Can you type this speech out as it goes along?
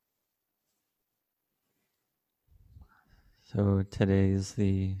So today is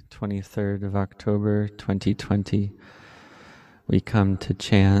the 23rd of October, 2020. We come to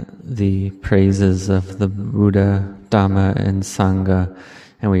chant the praises of the Buddha, Dhamma, and Sangha,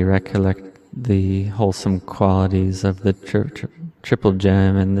 and we recollect the wholesome qualities of the Triple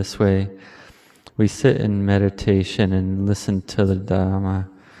Gem. In this way, we sit in meditation and listen to the Dhamma.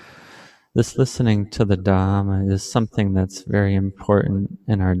 This listening to the Dhamma is something that's very important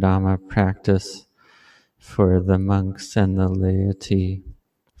in our Dhamma practice for the monks and the laity,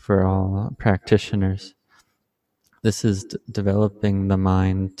 for all practitioners. This is developing the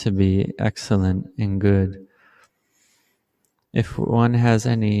mind to be excellent and good. If one has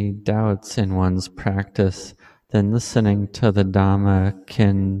any doubts in one's practice, then listening to the Dhamma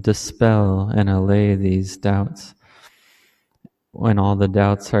can dispel and allay these doubts. When all the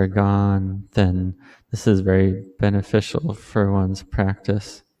doubts are gone, then this is very beneficial for one's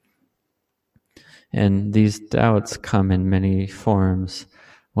practice. And these doubts come in many forms.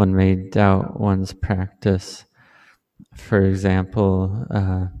 One may doubt one's practice. For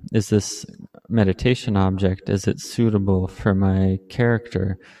example, is this meditation object, is it suitable for my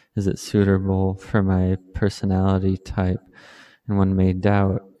character? Is it suitable for my personality type? And one may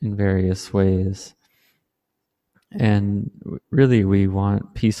doubt in various ways. And really we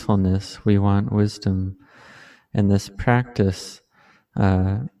want peacefulness, we want wisdom. And this practice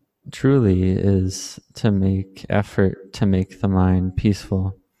truly is to make effort to make the mind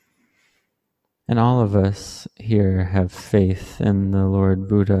peaceful. And all of us here have faith in the Lord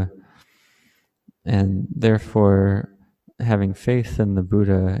Buddha, and therefore having faith in the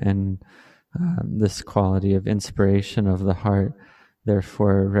Buddha and this quality of inspiration of the heart,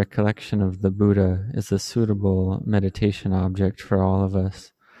 therefore recollection of the Buddha is a suitable meditation object for all of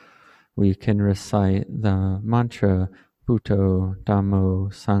us. We can recite the mantra Bhutto,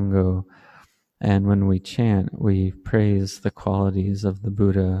 Dhammo, Sangho, and when we chant, we praise the qualities of the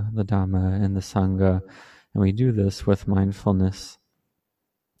Buddha, the Dhamma, and the Sangha, and we do this with mindfulness.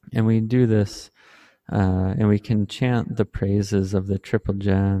 And we do this, and we can chant the praises of the Triple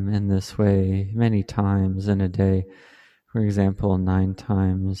Gem in this way many times in a day. For example, 9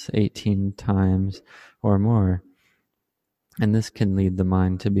 times, 18 times, or more. And this can lead the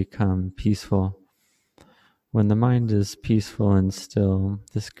mind to become peaceful. When the mind is peaceful and still,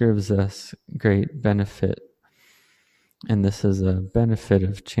 this gives us great benefit. And this is a benefit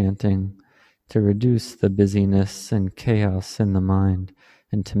of chanting, to reduce the busyness and chaos in the mind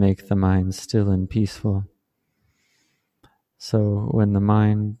and to make the mind still and peaceful. So when the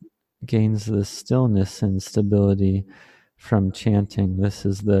mind gains this stillness and stability from chanting, this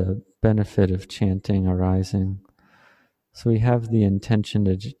is the benefit of chanting arising. So we have the intention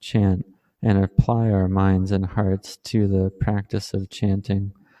to chant and apply our minds and hearts to the practice of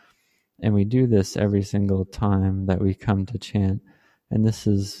chanting. And we do this every single time that we come to chant. And this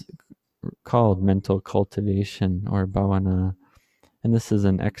is called mental cultivation or bhavana. And this is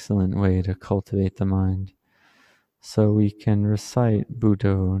an excellent way to cultivate the mind. So we can recite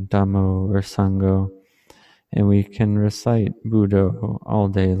Bhutto, Dhammo, or Sangho, and we can recite Bhutto all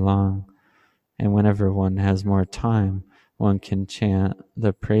day long. And whenever one has more time, one can chant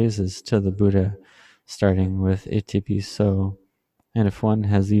the praises to the Buddha, starting with Itipiso. And if one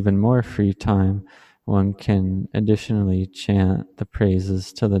has even more free time, one can additionally chant the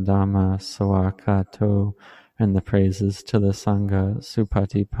praises to the Dhamma, Sawakato, and the praises to the Sangha,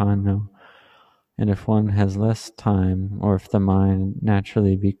 Supatipanno. And if one has less time, or if the mind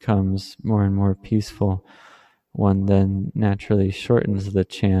naturally becomes more and more peaceful, one then naturally shortens the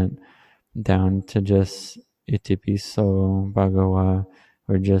chant down to just Itipiso Bhagawa,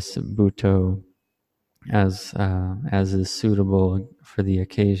 or just Bhutto, as is suitable for the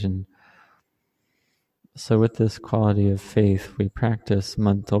occasion. So with this quality of faith, we practice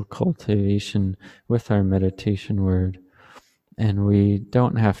mental cultivation with our meditation word, and we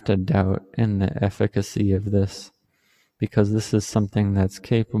don't have to doubt in the efficacy of this, because this is something that's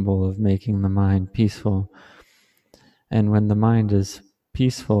capable of making the mind peaceful. And when the mind is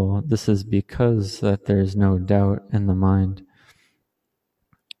peaceful, this is because that there's no doubt in the mind.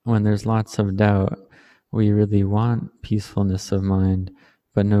 When there's lots of doubt, we really want peacefulness of mind,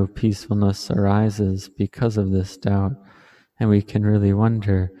 but no peacefulness arises because of this doubt. And we can really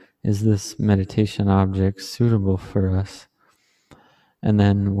wonder, is this meditation object suitable for us? And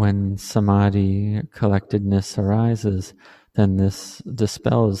then when samadhi, collectedness arises, then this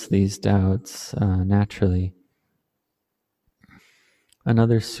dispels these doubts naturally.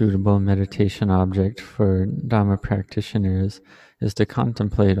 Another suitable meditation object for Dhamma practitioners is to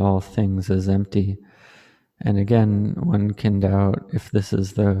contemplate all things as empty. And again, one can doubt if this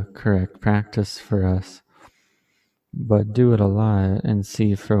is the correct practice for us. but do it a lot and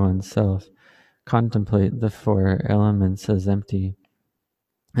see for oneself. Contemplate the four elements as empty.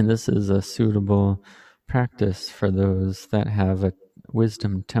 And this is a suitable practice for those that have a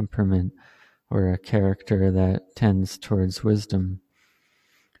wisdom temperament or a character that tends towards wisdom.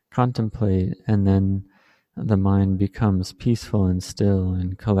 Contemplate, and then the mind becomes peaceful and still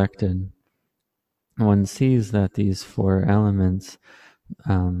and collected. One sees that these four elements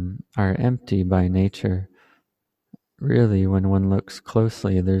are empty by nature. Really, when one looks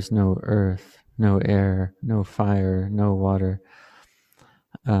closely, there's no earth, no air, no fire, no water.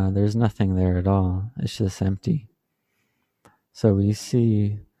 There's nothing there at all. It's just empty. So we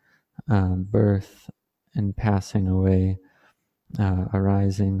see birth and passing away,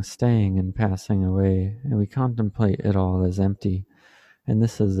 arising, staying, and passing away, and we contemplate it all as empty. And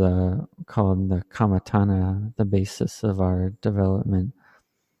this is called the Kammatthana, the basis of our development.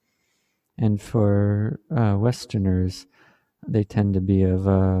 And for Westerners, they tend to be of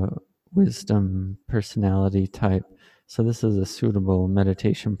a wisdom personality type. So this is a suitable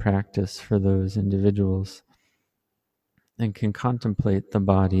meditation practice for those individuals, and can contemplate the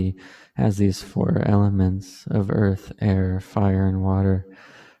body as these four elements of earth, air, fire, and water.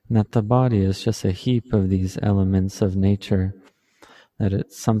 And that the body is just a heap of these elements of nature, that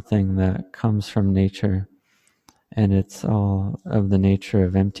it's something that comes from nature, and it's all of the nature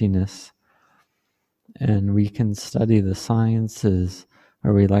of emptiness. And we can study the sciences,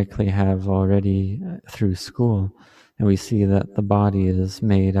 or we likely have already through school, and we see that the body is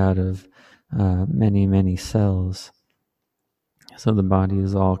made out of many, many cells. So the body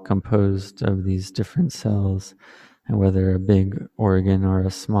is all composed of these different cells, and whether a big organ or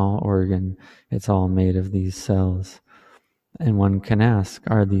a small organ, it's all made of these cells. And one can ask,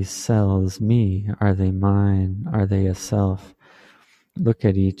 are these cells me? Are they mine? Are they a self? Look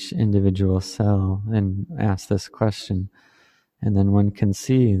at each individual cell and ask this question, and then one can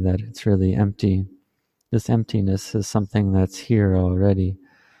see that it's really empty. This emptiness is something that's here already.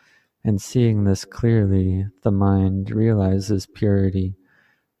 And seeing this clearly, the mind realizes purity,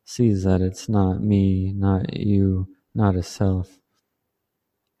 sees that it's not me, not you, not a self.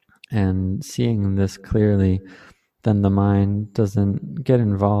 And seeing this clearly, then the mind doesn't get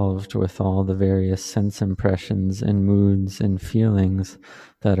involved with all the various sense impressions and moods and feelings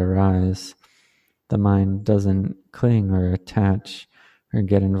that arise. The mind doesn't cling or attach or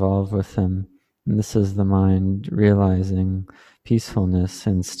get involved with them. And this is the mind realizing peacefulness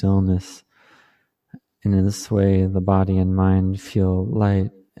and stillness. And in this way, the body and mind feel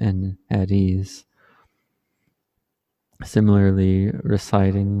light and at ease. Similarly,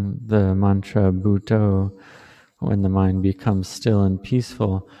 reciting the mantra Bhutto, when the mind becomes still and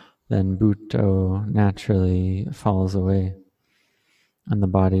peaceful, then Bhutto naturally falls away, and the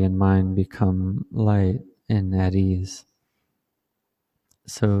body and mind become light and at ease.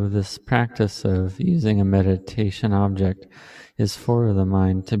 So this practice of using a meditation object is for the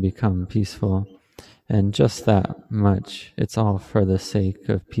mind to become peaceful, and just that much. It's all for the sake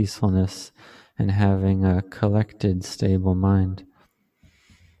of peacefulness and having a collected, stable mind.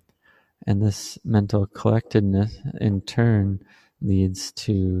 And this mental collectedness in turn leads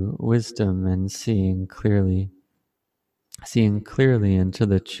to wisdom and seeing clearly into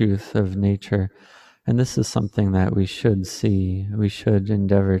the truth of nature. And this is something that we should see. We should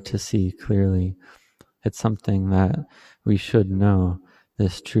endeavor to see clearly. It's something that we should know,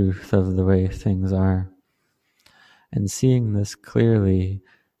 this truth of the way things are. And seeing this clearly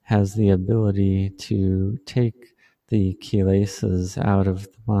has the ability to take the kilesas out of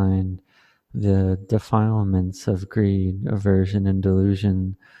the mind. The defilements of greed, aversion, and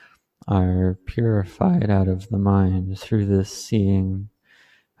delusion are purified out of the mind through this seeing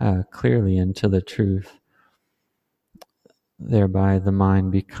clearly into the truth. Thereby the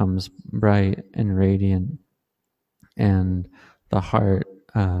mind becomes bright and radiant, and the heart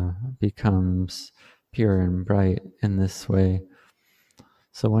becomes pure and bright in this way.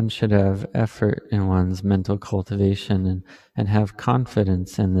 So one should have effort in one's mental cultivation and have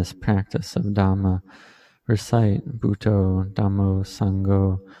confidence in this practice of Dhamma. Recite Bhutto, Dhammo,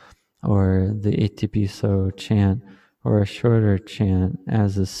 Sangho, or the Itipiso chant, or a shorter chant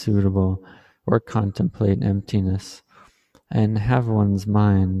as is suitable, or contemplate emptiness, and have one's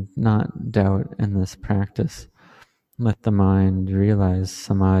mind not doubt in this practice. Let the mind realize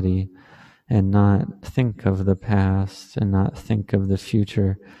samadhi, and not think of the past and not think of the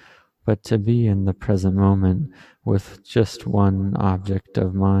future, but to be in the present moment with just one object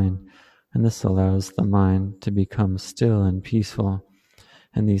of mind. And this allows the mind to become still and peaceful.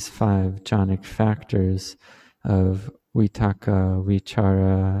 And these 5 jhanic factors of vitaka,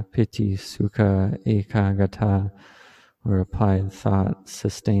 vichara, piti, sukha, ekagata, or applied thought,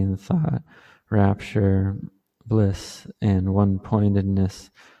 sustained thought, rapture, bliss, and one-pointedness,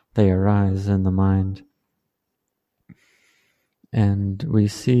 they arise in the mind. And we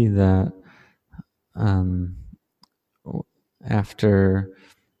see that after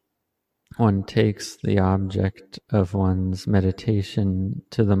one takes the object of one's meditation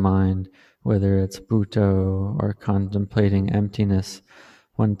to the mind, whether it's Buddho or contemplating emptiness,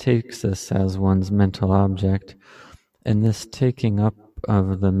 one takes this as one's mental object. And this taking up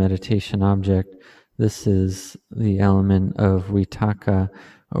of the meditation object, this is the element of vitakka,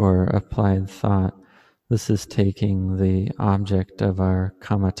 or applied thought. This is taking the object of our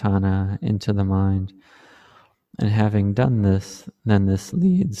kammatthana into the mind. And having done this, then this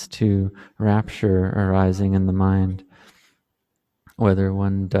leads to rapture arising in the mind. Whether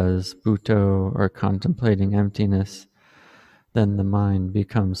one does Buddho or contemplating emptiness, then the mind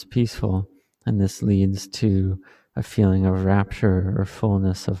becomes peaceful, and this leads to a feeling of rapture or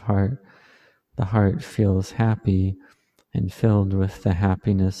fullness of heart. The heart feels happy and filled with the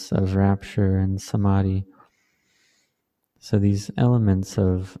happiness of rapture and samadhi. So these elements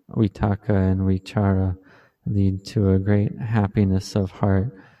of vitakka and vichara lead to a great happiness of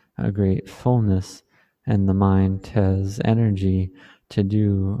heart, a great fullness, and the mind has energy to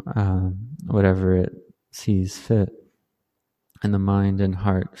do whatever it sees fit. And the mind and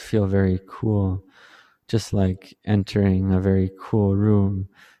heart feel very cool, just like entering a very cool room,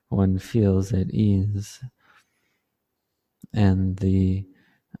 one feels at ease. And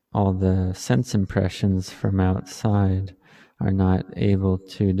all the sense impressions from outside are not able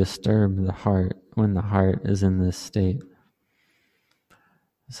to disturb the heart when the heart is in this state.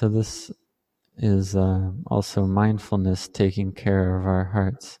 So this is also mindfulness taking care of our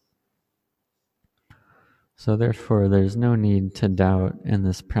hearts. So therefore, there's no need to doubt in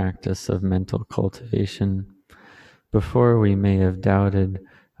this practice of mental cultivation. Before, we may have doubted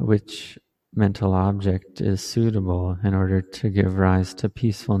which mental object is suitable in order to give rise to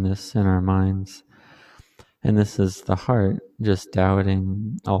peacefulness in our minds. And this is the heart just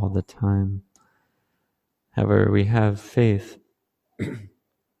doubting all the time. However, we have faith,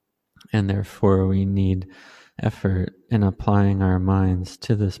 and therefore we need effort in applying our minds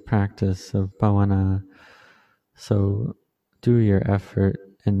to this practice of bhavana. So do your effort,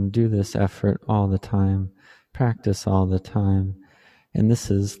 and do this effort all the time, practice all the time. And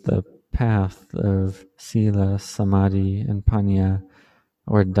this is the path of sila, samadhi, and panya,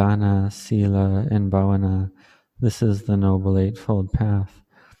 or dana, sila, and bhavana. This is the Noble Eightfold Path.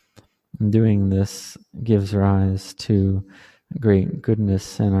 And doing this gives rise to great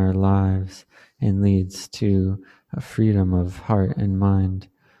goodness in our lives and leads to a freedom of heart and mind.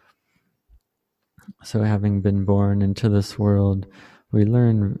 So having been born into this world, we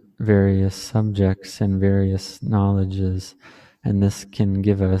learn various subjects and various knowledges, and this can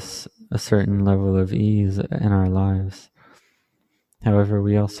give us a certain level of ease in our lives. However,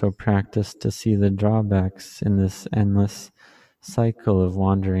 we also practice to see the drawbacks in this endless cycle of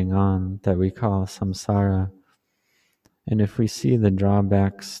wandering on that we call samsara. And if we see the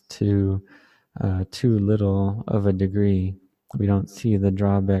drawbacks to too little of a degree, we don't see the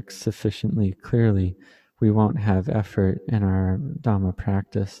drawbacks sufficiently clearly, we won't have effort in our Dhamma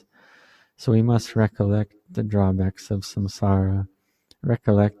practice. So we must recollect the drawbacks of samsara,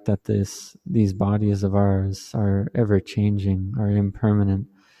 recollect that these bodies of ours are ever-changing, are impermanent.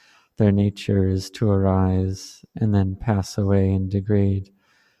 Their nature is to arise and then pass away and degrade.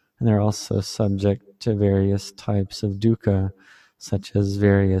 And they're also subject to various types of dukkha, such as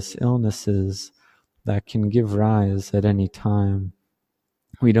various illnesses that can give rise at any time.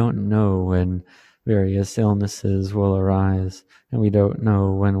 We don't know when various illnesses will arise, and we don't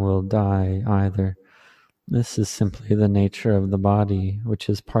know when we'll die either. This is simply the nature of the body, which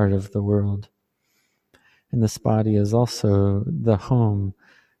is part of the world. And this body is also the home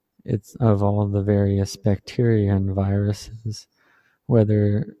of all the various bacteria and viruses.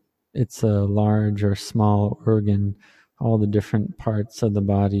 Whether it's a large or small organ, all the different parts of the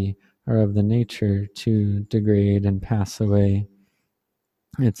body are of the nature to degrade and pass away.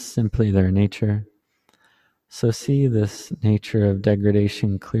 It's simply their nature. So see this nature of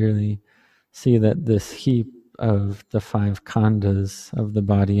degradation clearly. See that this heap of the 5 khandhas of the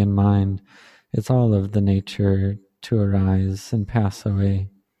body and mind, it's all of the nature to arise and pass away.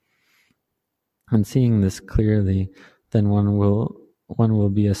 And seeing this clearly, then one will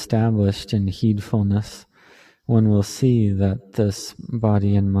be established in heedfulness. One will see that this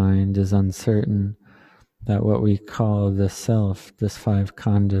body and mind is uncertain, that what we call the self, this 5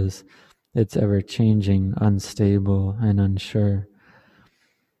 khandhas, it's ever changing, unstable, and unsure.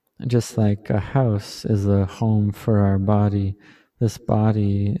 Just like a house is a home for our body, this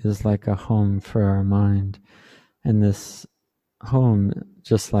body is like a home for our mind. And this home,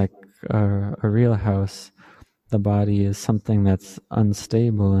 just like a real house, the body is something that's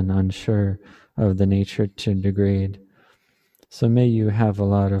unstable and unsure of the nature to degrade. So may you have a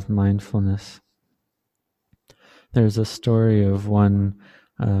lot of mindfulness. There's a story of one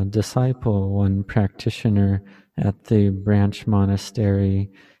disciple, one practitioner at the branch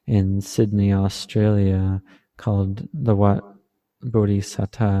monastery in Sydney, Australia, called the Wat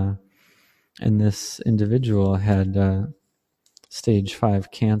Bodhisattva. And this individual had stage 5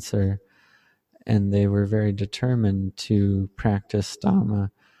 cancer, and they were very determined to practice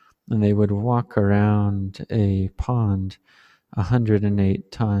Dhamma. And they would walk around a pond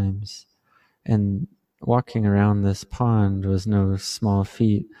 108 times. And walking around this pond was no small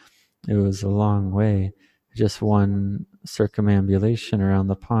feat. It was a long way. Just one circumambulation around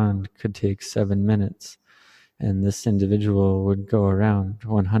the pond could take 7 minutes. And this individual would go around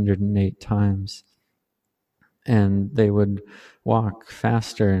 108 times. And they would walk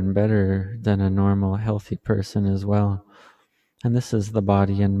faster and better than a normal, healthy person as well. And this is the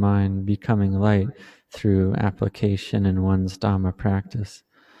body and mind becoming light through application in one's Dhamma practice.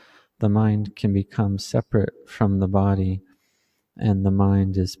 The mind can become separate from the body, and the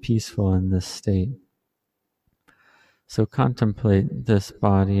mind is peaceful in this state. So contemplate this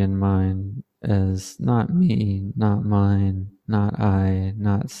body and mind as not me, not mine, not I,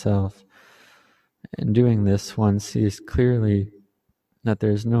 not self. In doing this, one sees clearly that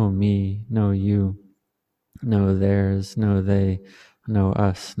there's no me, no you, no theirs, no they, no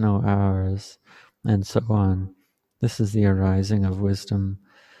us, no ours, and so on. This is the arising of wisdom.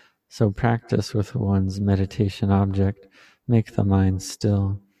 So practice with one's meditation object. Make the mind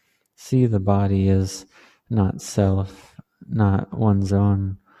still. See the body as not self, not one's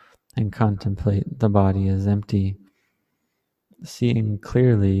own, and contemplate the body as empty. Seeing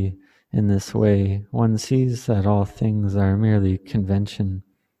clearly in this way, one sees that all things are merely convention.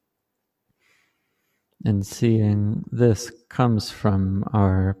 And seeing this comes from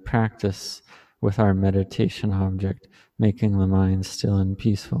our practice with our meditation object, making the mind still and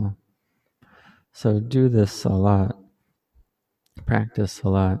peaceful. So do this a lot, practice a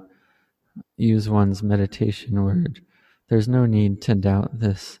lot, use one's meditation word. There's no need to doubt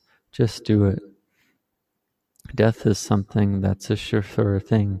this, just do it. Death is something that's a sure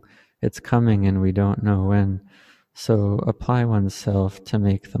thing. It's coming and we don't know when. So apply oneself to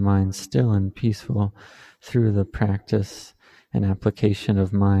make the mind still and peaceful through the practice and application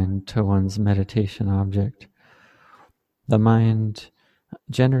of mind to one's meditation object. The mind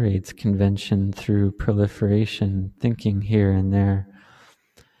generates convention through proliferation, thinking here and there.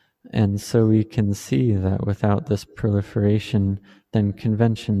 And so we can see that without this proliferation, then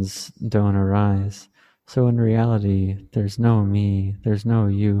conventions don't arise. So in reality, there's no me, there's no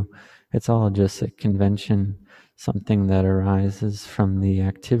you. It's all just a convention, something that arises from the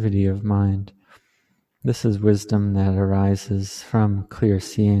activity of mind. This is wisdom that arises from clear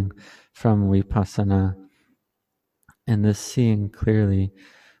seeing, from vipassana. And this seeing clearly,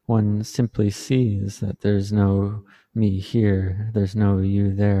 one simply sees that there's no me here, there's no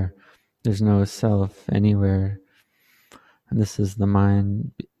you there, there's no self anywhere. And this is the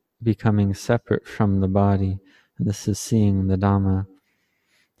mind becoming separate from the body. And this is seeing the Dhamma,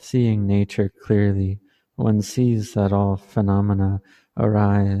 seeing nature clearly. One sees that all phenomena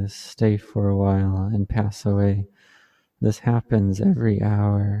arise, stay for a while, and pass away. This happens every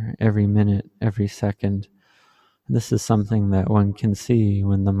hour, every minute, every second. This is something that one can see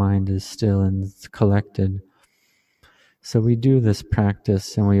when the mind is still and collected. So we do this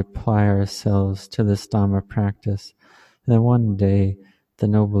practice and we apply ourselves to this Dhamma practice. And then one day, the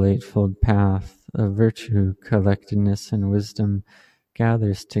Noble Eightfold Path of virtue, collectedness, and wisdom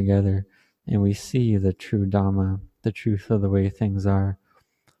gathers together, and we see the true Dhamma, the truth of the way things are.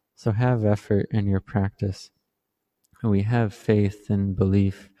 So have effort in your practice. We have faith and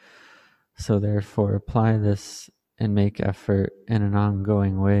belief. So therefore, apply this and make effort in an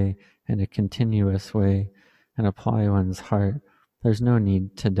ongoing way, in a continuous way, and apply one's heart. There's no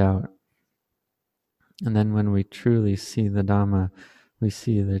need to doubt. And then when we truly see the Dhamma, we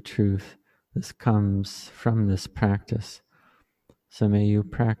see the truth. This comes from this practice. So may you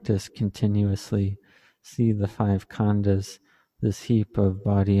practice continuously. See the 5 khandhas, this heap of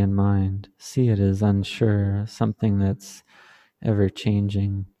body and mind. See it as unsure, something that's ever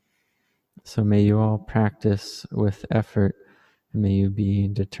changing. So may you all practice with effort, and may you be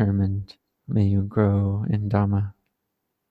determined. May you grow in Dhamma.